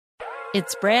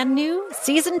It's brand new,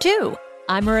 Season 2.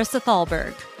 I'm Marissa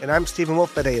Thalberg. And I'm Stephen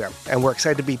Wolf Bedeta, and we're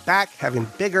excited to be back having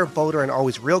bigger, bolder, and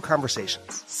always real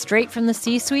conversations. Straight from the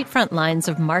C-suite front lines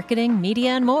of marketing, media,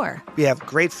 and more. We have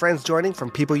great friends joining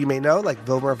from people you may know, like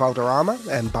Wilmer Valderrama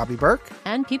and Bobby Burke.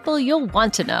 And people you'll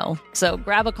want to know. So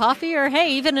grab a coffee or,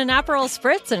 hey, even an Aperol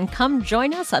Spritz and come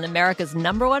join us on America's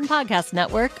 #1 podcast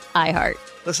network, iHeart.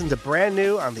 Listen to Brand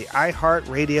New on the iHeart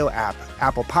Radio app,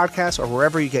 Apple Podcasts, or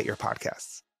wherever you get your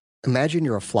podcasts. Imagine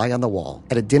you're a fly on the wall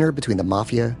at a dinner between the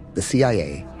Mafia, the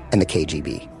CIA, and the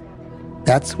KGB.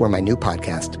 That's where my new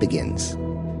podcast begins.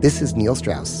 This is Neil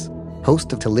Strauss,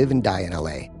 host of To Live and Die in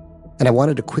LA, and I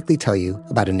wanted to quickly tell you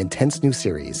about an intense new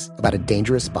series about a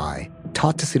dangerous spy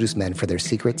taught to seduce men for their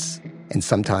secrets and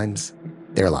sometimes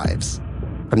their lives.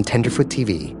 From Tenderfoot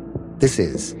TV, this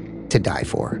is To Die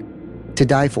For. To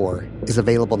Die For is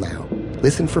available now.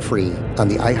 Listen for free on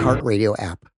the iHeartRadio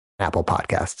app, Apple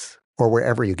Podcasts, or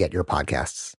wherever you get your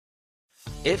podcasts.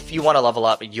 If you want to level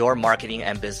up your marketing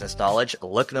and business knowledge,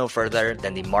 look no further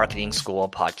than the Marketing School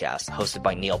podcast, hosted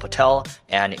by Neil Patel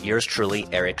and yours truly,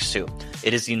 Eric Su.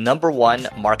 It is the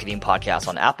 #1 marketing podcast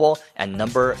on Apple and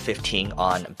number 15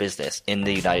 on business in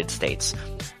the United States.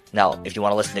 Now, if you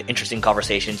want to listen to interesting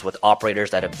conversations with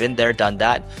operators that have been there, done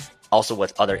that, also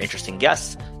with other interesting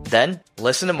guests, then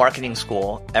listen to Marketing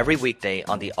School every weekday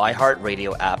on the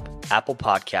iHeartRadio app, Apple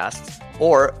Podcasts,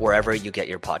 or wherever you get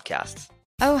your podcasts.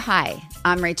 Oh, hi,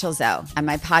 I'm Rachel Zoe, and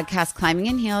my podcast, Climbing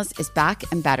in Heels, is back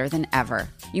and better than ever.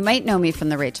 You might know me from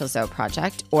the Rachel Zoe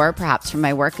Project, or perhaps from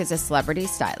my work as a celebrity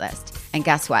stylist. And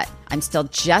guess what? I'm still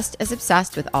just as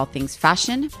obsessed with all things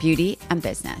fashion, beauty, and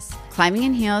business. Climbing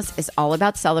in Heels is all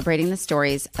about celebrating the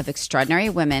stories of extraordinary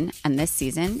women, and this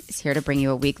season is here to bring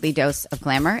you a weekly dose of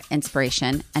glamour,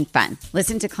 inspiration, and fun.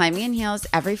 Listen to Climbing in Heels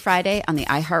every Friday on the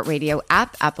iHeartRadio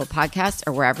app, Apple Podcasts,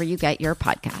 or wherever you get your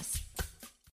podcasts.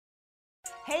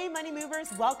 Hey, Money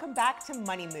Movers, welcome back to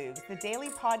Money Moves, the daily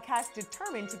podcast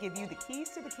determined to give you the keys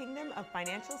to the kingdom of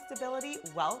financial stability,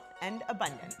 wealth, and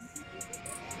abundance.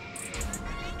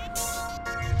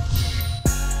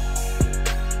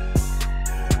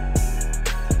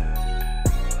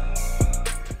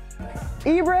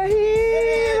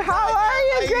 Ibrahim, how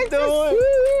are you? Good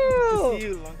to see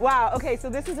you. Wow, okay, so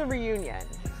this is a reunion.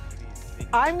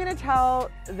 I'm gonna tell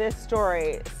this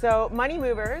story. So, Money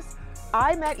Movers,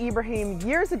 I met Ibrahim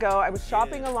years ago. I was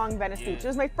shopping along Venice Beach. It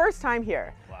was my first time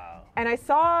here. Wow. And I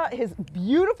saw his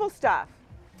beautiful stuff.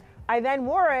 I then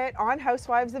wore it on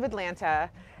Housewives of Atlanta,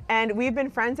 and we've been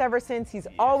friends ever since. He's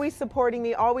always supporting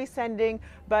me, always sending,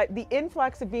 but the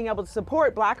influx of being able to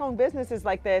support Black-owned businesses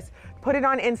like this, put it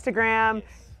on Instagram.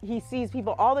 He sees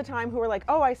people all the time who are like,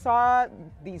 oh, I saw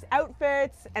these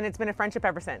outfits, and it's been a friendship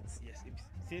ever since.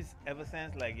 Yes, ever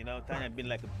since, like, you know, Tanya has been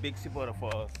like a big supporter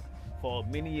for us for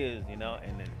many years, you know,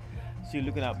 and then she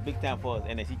looking out big time for us,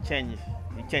 and then she changed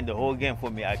the whole game for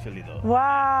me, actually, though.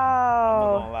 Wow.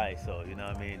 I'm not gonna lie, so, you know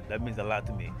what I mean? That means a lot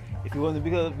to me. If it wasn't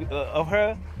because of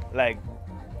her, like,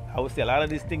 I would say a lot of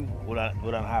these things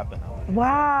wouldn't happen.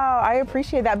 Wow, I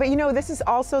appreciate that. But you know, this is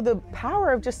also the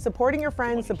power of just supporting your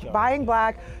friends, buying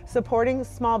Black, supporting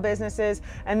small businesses,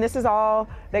 and this is all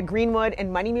that Greenwood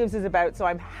and Money Moves is about. So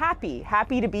I'm happy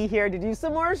to be here to do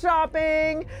some more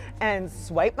shopping and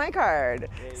swipe my card.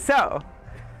 So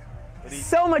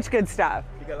much good stuff.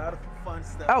 You got a lot of fun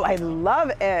stuff. Oh, I love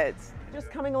it.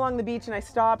 Just coming along the beach, and I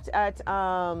stopped at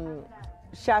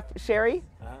Chef Sherry,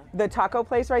 the taco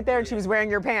place right there, and she was wearing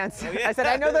your pants. Oh, yeah. I said,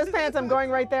 I know those pants, I'm going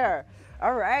right there.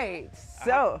 All right,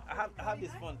 so. I have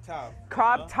this fun top.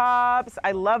 Crop tops,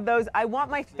 I love those. I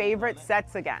want my favorite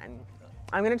sets again.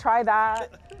 I'm gonna try that.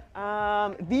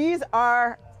 These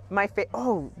are my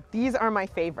these are my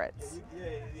favorites.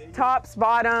 Tops,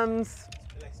 bottoms,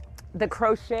 the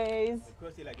crochets.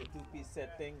 Crochet, like a two-piece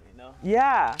set thing, you know?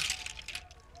 Yeah.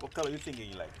 What color you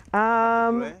thinking you like?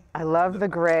 I love the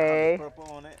gray.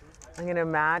 Purple on it. I'm gonna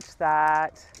match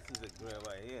that. This is a gray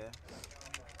right here.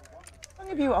 How long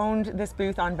have you owned this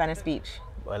booth on Venice Beach?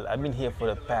 Well, I've been here for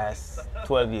the past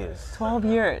 12 years. 12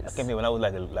 years. I came here when I was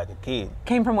like a kid.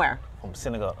 Came from where? From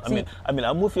Senegal.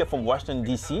 I moved here from Washington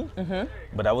D.C.,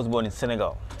 but I was born in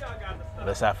Senegal,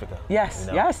 West Africa. Yes,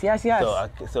 you know?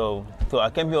 yes. So I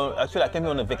came here. Actually, I came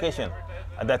here on a vacation.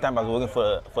 At that time, I was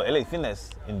working for LA Fitness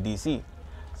in D.C.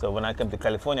 So when I came to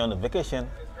California on a vacation,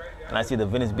 and I see the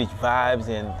Venice Beach vibes,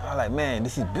 and I'm like, man,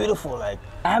 this is beautiful. Like,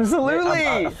 absolutely.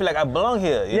 I feel like I belong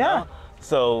here. You know?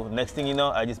 So next thing you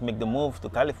know, I just make the move to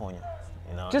California.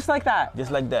 You know? Just like that? Just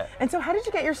like that. And so how did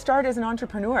you get your start as an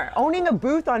entrepreneur? Owning a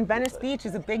booth on Venice Beach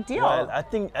is a big deal. Well, I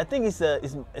think I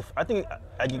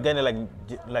get it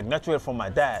like natural from my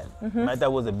dad. Mm-hmm. My dad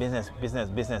was a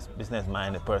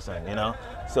business-minded person, you know?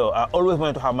 So I always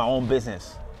wanted to have my own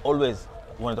business. Always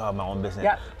wanted to have my own business.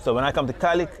 Yeah. So when I come to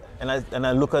Cali and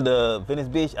I look at the Venice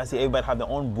Beach, I see everybody have their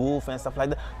own booth and stuff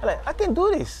like that. I'm like, I can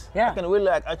do this. Yeah. I can really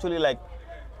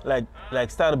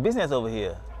start a business over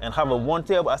here and have a one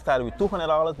table. I started with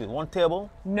 $200 with one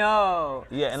table. No.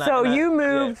 Yeah. So you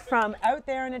moved from out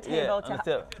there on a table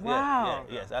to... Wow.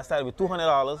 Yes. I started with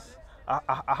 $200. I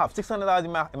have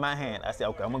 $600 in my hand. I said,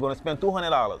 okay, I'm going to spend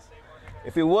 $200.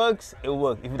 If it works, it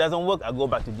works. If it doesn't work, I go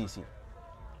back to DC.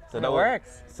 So that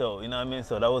works. So, you know what I mean?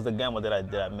 So that was the gamble that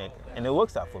I make. And it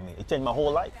works out for me. It changed my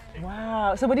whole life.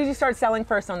 Wow. So what did you start selling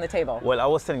first on the table? Well, I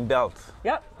was selling belts.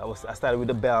 Yep. I started with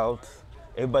the belt.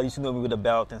 Everybody used to know me with the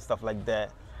belt and stuff like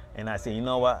that. And I said, you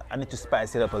know what? I need to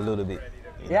spice it up a little bit.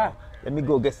 You know? Let me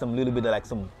go get some little bit of like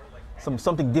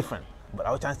something different. But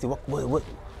I was trying to see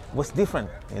what's different.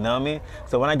 You know what I mean?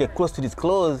 So when I get close to these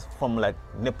clothes from like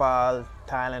Nepal,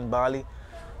 Thailand, Bali,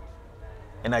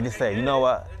 and I just say, you know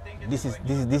what? This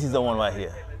is the one right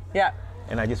here. Yeah.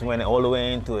 And I just went all the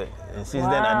way into it. And since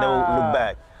then, I never looked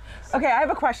back. Okay, I have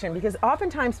a question, because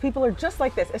oftentimes people are just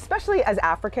like this, especially as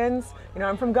Africans. You know,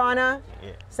 I'm from Ghana,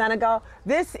 Senegal.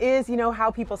 This is, you know, how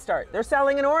people start. They're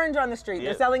selling an orange on the street.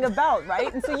 They're selling a belt,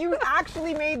 right? And so you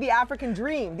actually made the African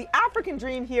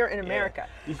dream here in America.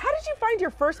 How did you find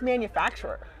your first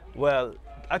manufacturer? Well,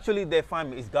 actually, they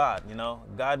find me. It's God, you know.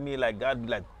 God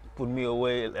put me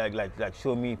away, like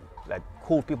show me like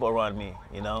cool people around me,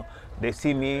 you know. They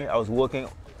see me, I was working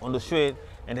on the street,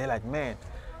 and they're like, man,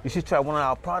 you should try one of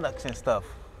our products and stuff,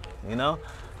 you know.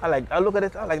 I look at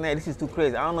it, I'm like, nah, this is too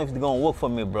crazy. I don't know if it's gonna work for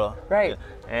me, bro. Right.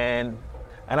 And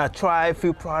I try a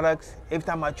few products. Every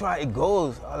time I try, it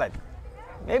goes. I'm like,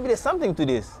 maybe there's something to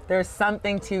this. There's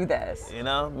something to this. You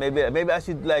know, maybe I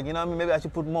should like, you know what I mean? Maybe I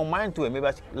should put more mind to it. Maybe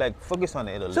I should like focus on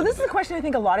it a little bit. So this is a question I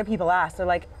think a lot of people ask. They're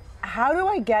like, how do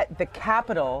I get the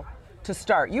capital to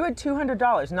start? You had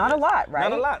 $200, not a lot, right?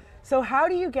 Not a lot. So how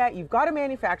do you've got a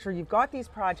manufacturer, you've got these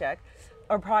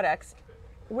products.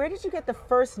 Where did you get the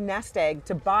first nest egg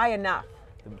to buy enough?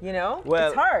 You know, well,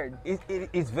 it's hard.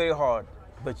 It's very hard,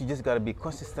 but you just gotta be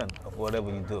consistent of whatever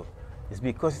you do. Just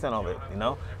be consistent of it, you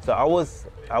know. So I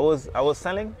was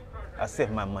selling. I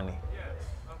saved my money,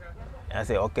 and I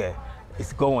said, okay,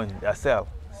 it's going. I sell,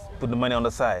 put the money on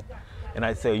the side, and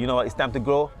I say, you know what? It's time to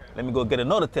grow. Let me go get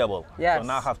another table. Yes. So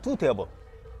now I have 2 tables.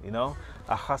 You know,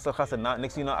 I hustle. Now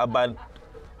next thing you know, I buy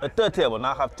a 3rd table.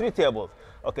 Now I have 3 tables.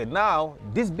 Okay, now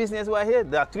this business right here,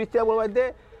 there are 3 tables right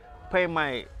there, pay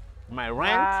my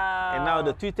rent, and now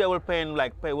the 3 tables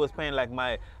was paying like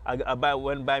my. I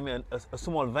went buy me a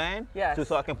small van,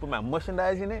 so I can put my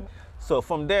merchandise in it. So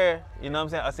from there, you know what I'm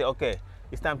saying? I say, okay,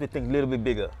 it's time to think a little bit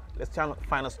bigger. Let's try to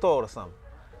find a store or something,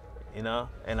 you know,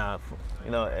 and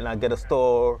I get a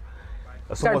store.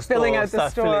 Start filling out the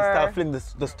store. Start filling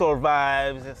the store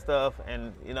vibes and stuff,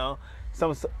 and you know,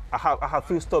 I have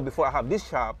few stores before I have this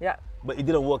shop. Yeah. But it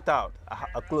didn't work out.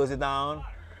 I closed it down.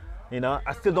 You know,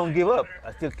 I still don't give up.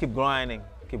 I still keep grinding,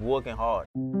 keep working hard.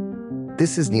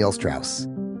 This is Neil Strauss,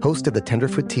 host of the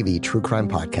Tenderfoot TV True Crime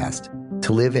Podcast,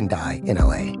 To Live and Die in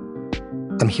LA.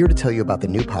 I'm here to tell you about the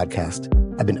new podcast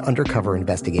I've been undercover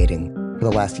investigating for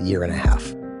the last year and a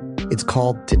half. It's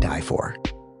called To Die For.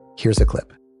 Here's a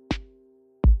clip.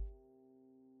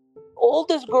 All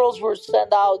these girls were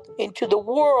sent out into the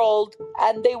world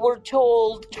and they were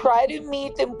told, try to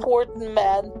meet important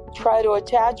men, try to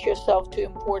attach yourself to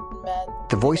important men.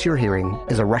 The voice you're hearing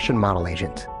is a Russian model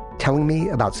agent telling me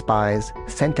about spies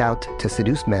sent out to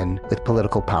seduce men with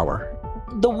political power.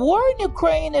 The war in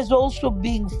Ukraine is also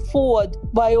being fought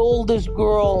by all these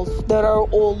girls that are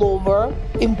all over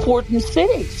important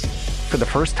cities. For the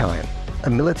first time, a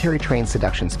military-trained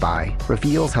seduction spy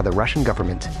reveals how the Russian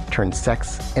government turned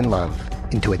sex and love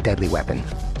into a deadly weapon.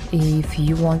 If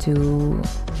you want to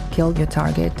kill your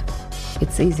target,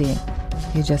 it's easy.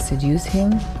 You just seduce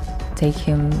him, take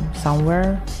him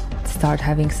somewhere, start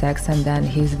having sex, and then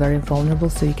he's very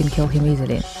vulnerable, so you can kill him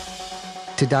easily.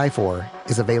 To Die For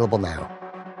is available now.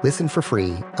 Listen for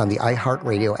free on the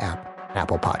iHeartRadio app,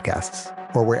 Apple Podcasts,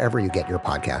 or wherever you get your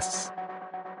podcasts.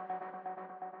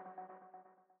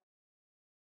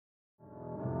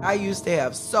 I used to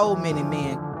have so many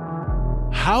men.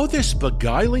 How this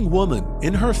beguiling woman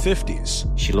in her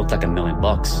 50s. She looked like $1 million.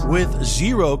 With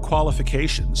 0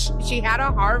 qualifications. She had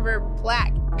a Harvard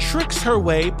plaque. tricks her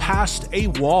way past a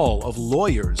wall of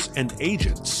lawyers and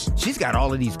agents. She's got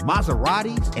all of these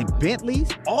Maseratis and Bentleys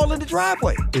all in the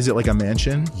driveway. Is it like a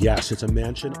mansion? Yes, it's a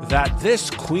mansion. That this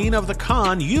queen of the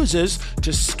con uses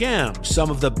to scam some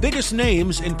of the biggest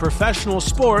names in professional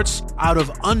sports out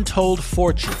of untold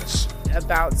fortunes.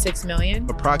 About $6 million.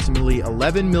 Approximately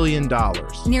 $11 million.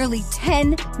 Nearly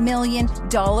 $10 million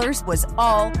was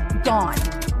all gone.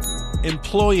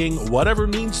 Employing whatever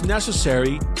means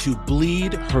necessary to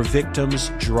bleed her victims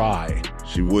dry.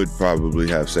 She would probably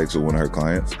have sex with one of her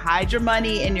clients. Hide your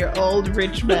money in your old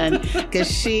rich man, because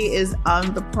she is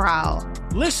on the prowl.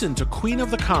 Listen to Queen of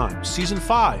the Con, Season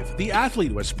 5, The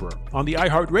Athlete Whisperer, on the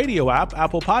iHeartRadio app,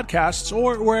 Apple Podcasts,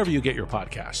 or wherever you get your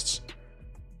podcasts.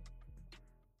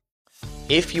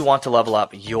 If you want to level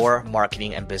up your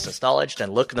marketing and business knowledge,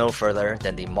 then look no further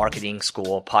than the Marketing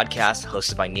School podcast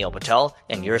hosted by Neil Patel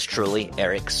and yours truly,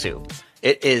 Eric Siu.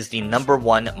 It is the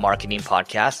 #1 marketing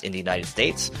podcast in the United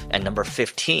States and number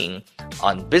 15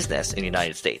 on business in the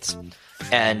United States.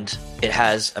 And it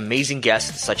has amazing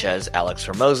guests such as Alex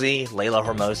Hormozi, Layla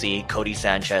Hormozi, Cody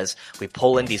Sanchez. We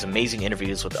pull in these amazing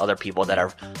interviews with other people that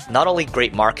are not only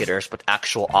great marketers, but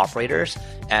actual operators.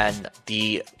 And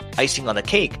the icing on the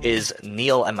cake is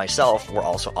Neil and myself were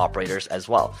also operators as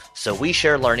well. So we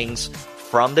share learnings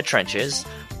from the trenches.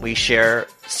 We share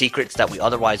secrets that we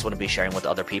otherwise wouldn't be sharing with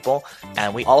other people.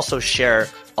 And we also share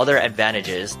other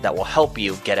advantages that will help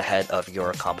you get ahead of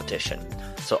your competition.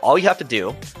 So all you have to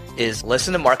do is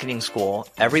listen to Marketing School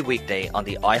every weekday on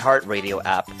the iHeartRadio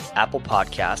app, Apple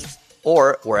Podcasts,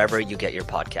 or wherever you get your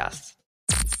podcasts.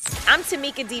 I'm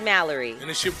Tamika D. Mallory. And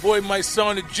it's your boy, my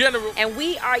son, the General. And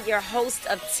we are your hosts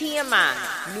of TMI.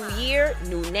 New year,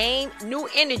 new name, new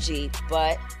energy,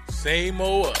 but same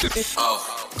old us.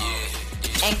 Oh,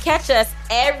 yeah. And catch us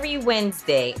every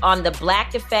Wednesday on the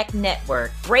Black Effect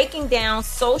Network, breaking down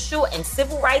social and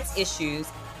civil rights issues,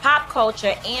 pop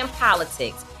culture, and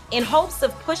politics in hopes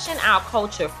of pushing our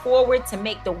culture forward to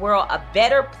make the world a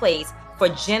better place for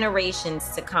generations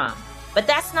to come. But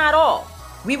that's not all.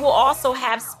 We will also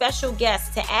have special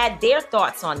guests to add their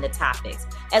thoughts on the topics,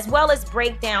 as well as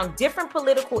break down different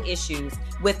political issues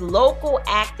with local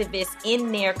activists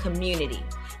in their community.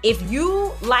 If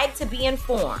you like to be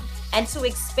informed and to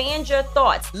expand your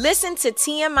thoughts, listen to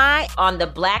TMI on the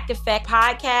Black Effect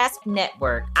Podcast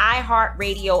Network,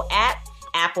 iHeartRadio app,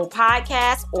 Apple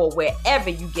Podcasts, or wherever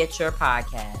you get your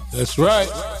podcasts. That's right.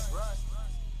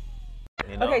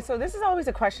 You know? Okay, so this is always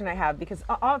a question I have, because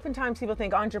oftentimes people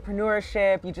think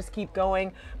entrepreneurship, you just keep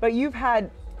going, but you've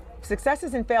had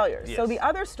successes and failures. Yes. So the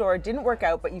other store didn't work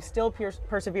out, but you still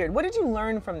persevered. What did you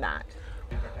learn from that?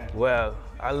 Well,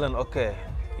 I learned, okay,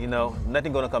 you know,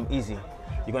 nothing gonna come easy.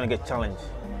 You're gonna get challenged.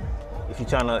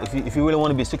 If you really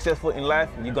want to be successful in life,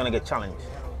 you're gonna get challenged,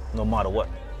 no matter what.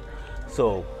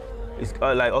 So it's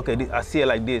like, okay, I see it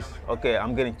like this. Okay,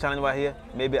 I'm getting challenged right here.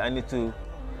 Maybe I need to.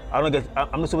 I'm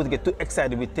not supposed to get too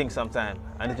excited with things sometimes.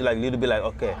 I need to like little bit like,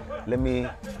 okay, let me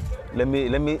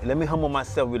humble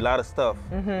myself with a lot of stuff,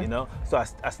 you know. So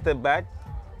I stepped back.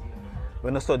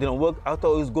 When the store didn't work, I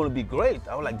thought it was going to be great.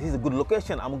 I was like, this is a good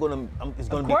location. It's going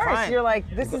to be fine. Of course, you're like,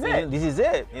 this is it. This is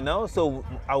it, you know. So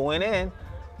I went in,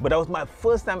 but that was my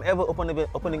first time ever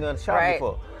opening a shop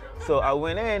before. So I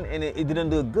went in and it didn't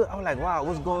do good. I was like, wow,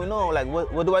 what's going on? Like,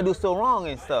 what do I do so wrong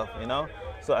and stuff, you know?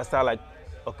 So I started like,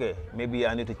 okay, maybe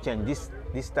I need to change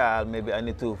this style. Maybe I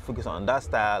need to focus on that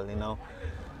style, you know.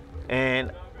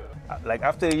 And like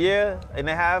after a year and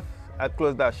a half, I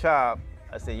closed that shop.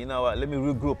 I said, you know what, let me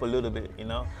regroup a little bit, you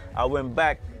know. I went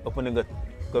back,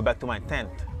 go back to my tent.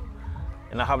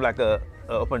 And I have like a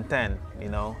open tent, you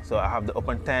know. So I have the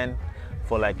open tent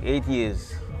for like 8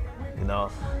 years, you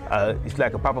know. It's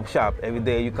like a pop-up shop. Every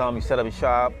day you come, you set up a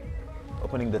shop,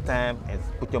 opening the tent and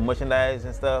put your merchandise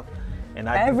and stuff. And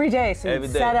every day, so every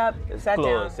day. Set up, set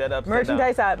close, down. Set up,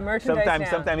 merchandise set down. Up, merchandise down.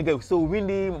 Sometimes it gets so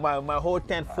windy, my whole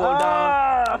tent fall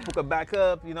down. I put it back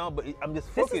up, you know, but I'm just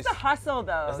focused. This is the hustle,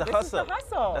 though. That's the hustle. Is the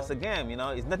hustle. That's the game, you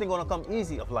know. It's nothing gonna come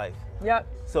easy of life. Yep.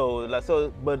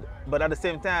 But at the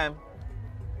same time,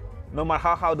 no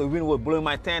matter how the wind would blow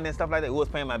my tent and stuff like that, it was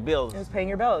paying my bills. It was paying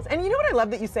your bills. And you know what I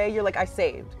love that you say? You're like, I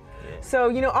saved. So,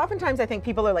 you know, oftentimes I think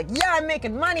people are like, yeah, I'm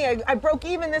making money. I broke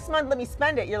even this month. Let me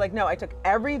spend it. You're like, no, I took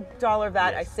every dollar of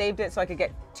that. Yes. I saved it so I could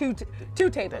get two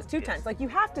tables, two tents. Like, you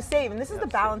have to save. And this is the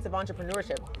balance of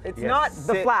entrepreneurship. It's not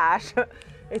the flash.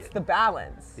 It's the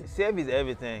balance. Save is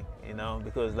everything, you know,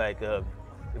 because like,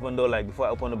 even though like before I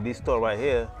opened up this store right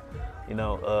here, you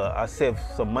know, I saved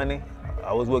some money.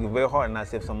 I was working very hard and I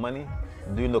saved some money.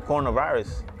 During the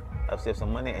coronavirus, I saved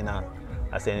some money and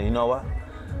I said, you know what?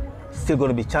 Still going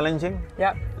to be challenging.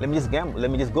 Yep. Let me just gamble.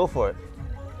 Let me just go for it.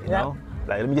 You know,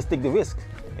 like, let me just take the risk,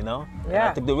 you know? And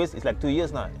I took the risk. It's like 2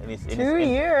 years now. And it's 2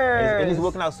 years. And it's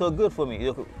working out so good for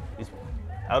me.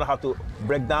 I don't have to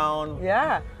break down,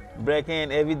 break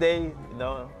in every day, you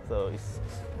know? So it's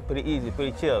pretty easy,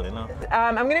 pretty chill, you know?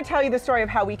 I'm going to tell you the story of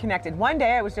how we connected. One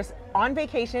day I was just on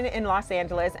vacation in Los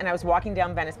Angeles and I was walking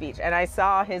down Venice Beach and I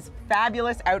saw his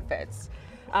fabulous outfits.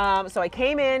 So I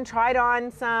came in, tried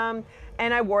on some,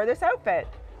 and I wore this outfit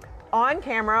on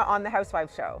camera on the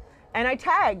Housewives show. And I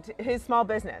tagged his small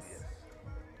business.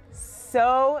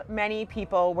 So many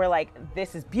people were like,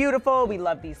 this is beautiful, we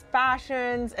love these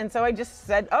fashions. And so I just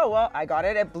said, oh, well, I got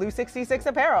it at Blue 66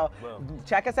 Apparel. Wow.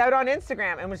 Check us out on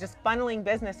Instagram, and was just funneling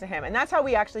business to him. And that's how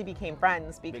we actually became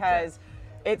friends, because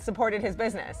it supported his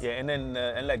business. Yeah, and then,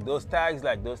 and like those tags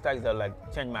that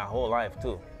like changed my whole life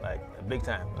too, like big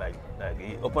time. Like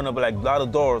it opened up like a lot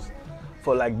of doors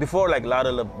for like, before like a lot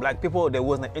of the black people, they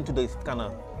wasn't into this kind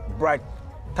of bright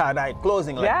tie-dye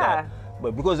clothing like that.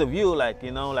 But because of you, like,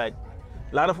 you know, like,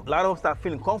 a lot of them start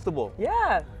feeling comfortable.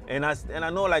 Yeah. And I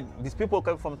know like these people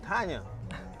come from Tanya,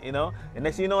 you know. And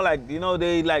next you know, like, you know,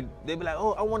 they be like,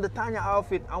 oh, I want the Tanya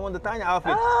outfit. I want the Tanya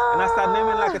outfit. Ah. And I start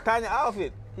naming like a Tanya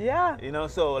outfit. Yeah. You know,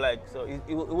 so it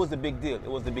was a big deal. It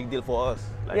was a big deal for us.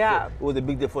 Like, yeah. So it was a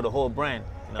big deal for the whole brand.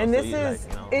 You know? And so this is,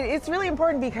 like, you know, it's really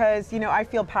important because, you know, I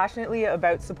feel passionately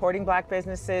about supporting black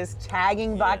businesses,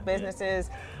 tagging black businesses,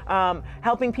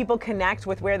 helping people connect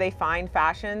with where they find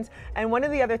fashions. And one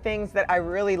of the other things that I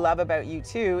really love about you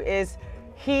too is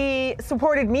he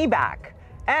supported me back.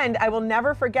 And I will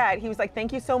never forget, he was like,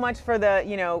 thank you so much for the,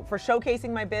 you know, for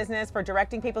showcasing my business, for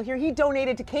directing people here. He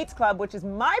donated to Kate's Club, which is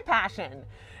my passion.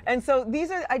 And so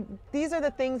these are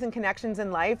the things and connections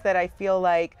in life that I feel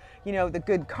like, you know, the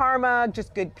good karma,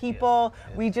 just good people,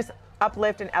 we just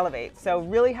uplift and elevate. So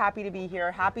really happy to be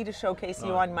here, happy to showcase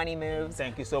you on Money Moves.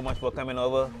 Thank you so much for coming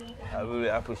over. I really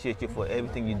appreciate you for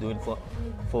everything you're doing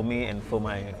for me and for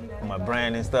my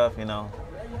brand and stuff, you know.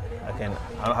 I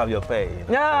don't have your pay. You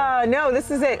know? No, this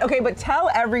is it. Okay, but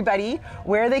tell everybody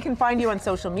where they can find you on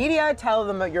social media. Tell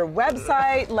them about your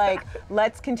website. Like,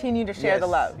 let's continue to share the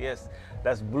love. Yes,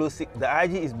 that's the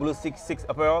IG is Blue 66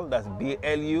 Apparel. That's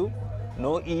BLU,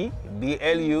 no E,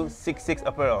 BLU 66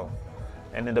 Apparel.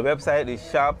 And then the website is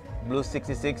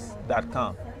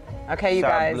shopblue66.com. Okay, you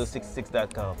guys.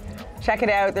 Shopblue66.com. Check it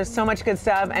out. There's so much good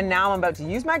stuff. And now I'm about to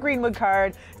use my Greenwood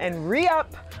card and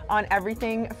re-up on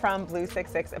everything from Blue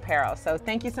 66 Apparel. So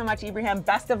thank you so much, Ibrahim.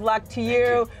 Best of luck to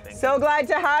you. So glad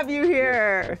to have you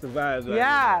here. That's the vibes, right?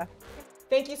 Yeah.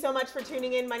 Thank you so much for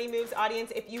tuning in, Money Moves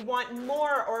audience. If you want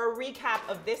more or a recap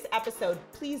of this episode,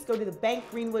 please go to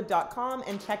thebankgreenwood.com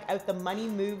and check out the Money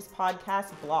Moves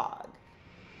podcast blog.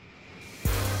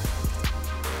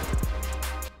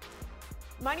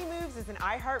 Money Moves is an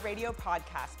iHeartRadio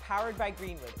podcast powered by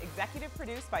Greenwood, executive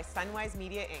produced by Sunwise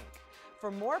Media, Inc.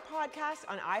 For more podcasts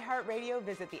on iHeartRadio,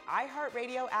 visit the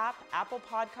iHeartRadio app, Apple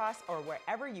Podcasts, or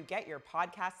wherever you get your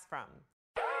podcasts from.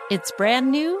 It's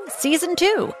brand new, Season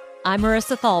 2. I'm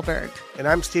Marissa Thalberg. And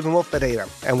I'm Stephen Wolf Pereira.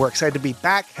 And we're excited to be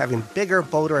back having bigger,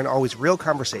 bolder, and always real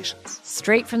conversations.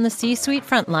 Straight from the C-suite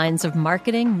front lines of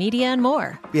marketing, media, and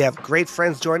more. We have great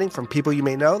friends joining from people you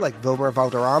may know, like Wilmer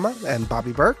Valderrama and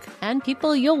Bobby Burke. And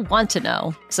people you'll want to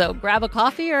know. So grab a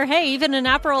coffee or, hey, even an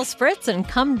Aperol Spritz and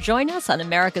come join us on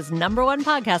America's #1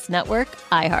 podcast network,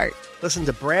 iHeart. Listen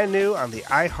to brand new on the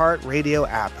iHeartRadio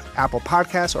app, Apple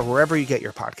Podcasts, or wherever you get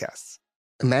your podcasts.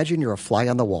 Imagine you're a fly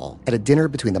on the wall at a dinner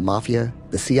between the mafia,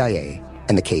 the CIA,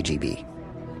 and the KGB.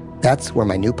 That's where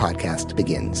my new podcast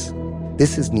begins.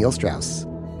 This is Neil Strauss,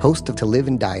 host of To Live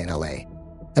and Die in LA,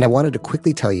 and I wanted to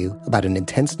quickly tell you about an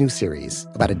intense new series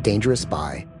about a dangerous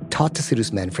spy taught to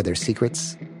seduce men for their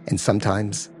secrets and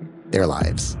sometimes their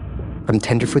lives. From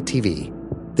Tenderfoot TV,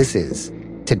 this is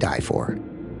To Die For.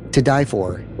 To Die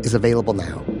For is available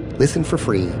now. Listen for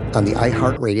free on the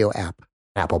iHeartRadio app,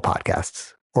 Apple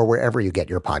Podcasts, or wherever you get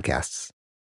your podcasts.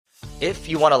 If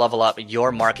you want to level up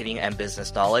your marketing and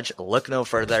business knowledge, look no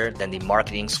further than the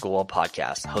Marketing School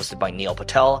podcast, hosted by Neil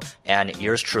Patel and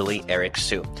yours truly, Eric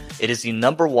Su. It is the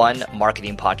 #1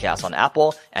 marketing podcast on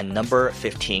Apple and number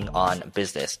 15 on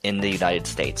business in the United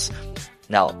States.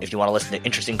 Now, if you want to listen to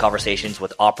interesting conversations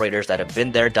with operators that have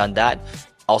been there, done that,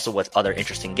 also with other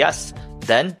interesting guests,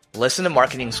 then listen to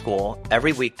Marketing School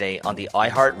every weekday on the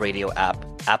iHeartRadio app,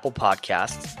 Apple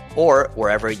Podcasts, or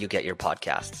wherever you get your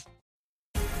podcasts.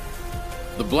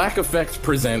 The Black Effect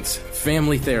presents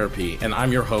Family Therapy, and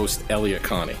I'm your host, Elliot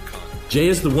Connie. Jay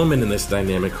is the woman in this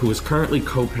dynamic who is currently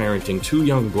co-parenting 2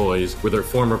 young boys with her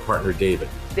former partner, David.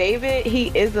 David,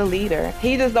 he is a leader.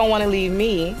 He just don't want to leave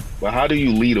me. But how do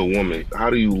you lead a woman? How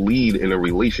do you lead in a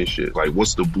relationship? Like,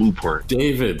 what's the blueprint?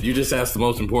 David, you just asked the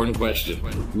most important question.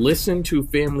 Listen to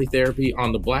Family Therapy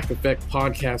on the Black Effect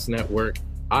Podcast Network,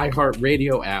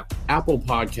 iHeartRadio app, Apple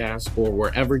Podcasts, or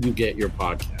wherever you get your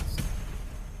podcasts.